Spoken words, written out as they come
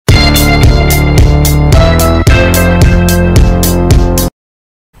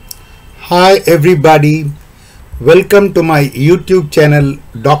Hi everybody, welcome to my YouTube channel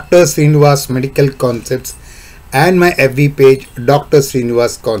Dr. Sreenivas Medical Concepts and my FB page Dr.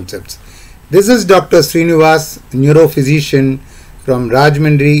 Sreenivas Concepts. This is Dr. Sreenivas, neurophysician from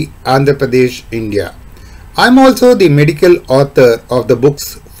Rajahmundry, Andhra Pradesh, India. I am also the medical author of the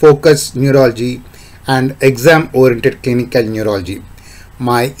books Focused Neurology and Exam Oriented Clinical Neurology.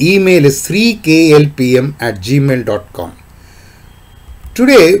 My email is 3klpm@gmail.com.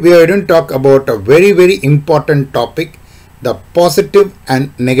 Today we are going to talk about a very important topic, the positive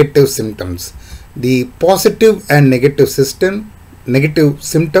and negative symptoms. The positive and negative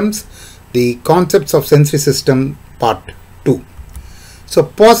symptoms, the concepts of sensory system part 2. So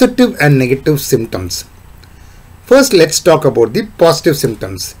positive and negative symptoms. First let's talk about the positive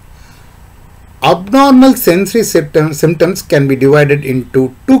symptoms. Abnormal sensory symptoms can be divided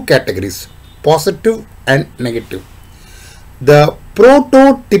into two categories, positive and negative. The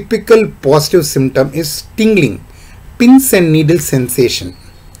prototypical positive symptom is tingling, pins and needle sensation.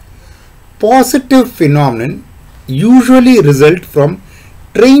 Positive phenomenon usually result from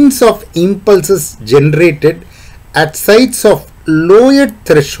trains of impulses generated at sites of lowered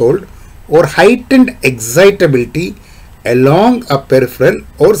threshold or heightened excitability along a peripheral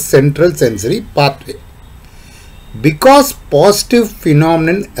or central sensory pathway. Because positive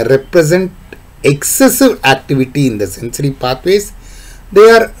phenomenon represent excessive activity in the sensory pathways,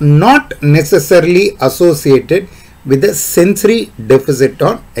 they are not necessarily associated with a sensory deficit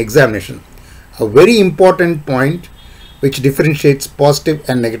on examination. A very important point which differentiates positive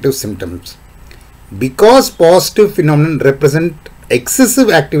and negative symptoms. Because positive phenomenon represent excessive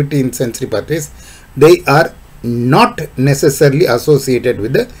activity in sensory pathways, they are not necessarily associated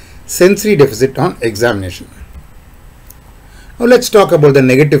with the sensory deficit on examination. Now let's talk about the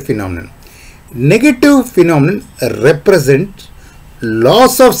negative phenomenon. Negative phenomenon represent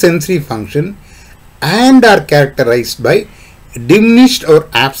loss of sensory function and are characterized by diminished or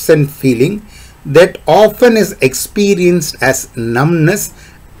absent feeling that often is experienced as numbness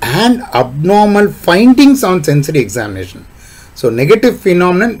and abnormal findings on sensory examination. So negative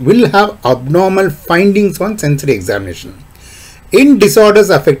phenomenon will have abnormal findings on sensory examination. In disorders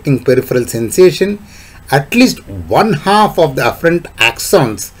affecting peripheral sensation, at least one half of the afferent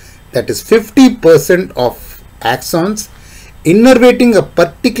axons, that is 50% of axons innervating a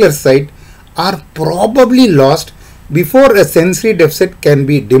particular site, are probably lost before a sensory deficit can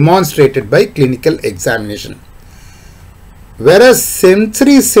be demonstrated by clinical examination. Whereas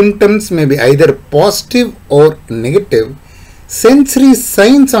sensory symptoms may be either positive or negative, sensory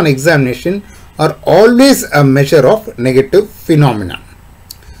signs on examination are always a measure of negative phenomena.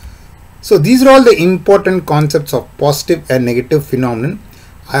 So these are all the important concepts of positive and negative phenomenon.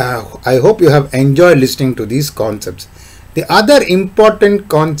 I hope you have enjoyed listening to these concepts. The other important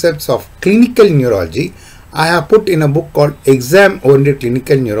concepts of clinical neurology I have put in a book called Exam Oriented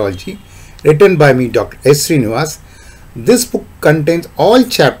Clinical Neurology, written by me, Dr. Sreenivas. This book contains all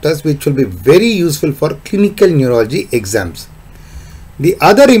chapters which will be very useful for clinical neurology exams. The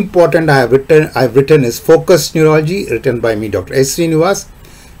other important I have written is Focused Neurology, written by me, Dr. Sreenivas.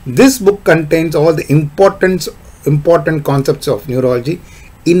 This book contains all the important concepts of neurology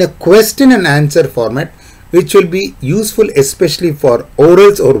in a question and answer format, which will be useful especially for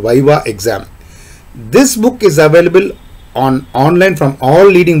orals or viva exam. This book is available online from all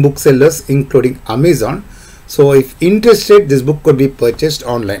leading booksellers including Amazon. So if interested, this book could be purchased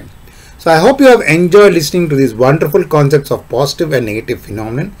online. So I hope you have enjoyed listening to these wonderful concepts of positive and negative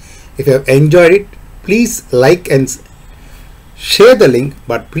phenomenon. If you have enjoyed it, please like and share the link,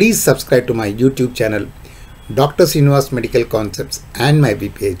 but please subscribe to my YouTube channel Dr. Sreenivas Medical Concepts and my FB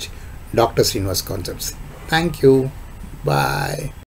page Dr. Sreenivas Concepts. Thank you. Bye.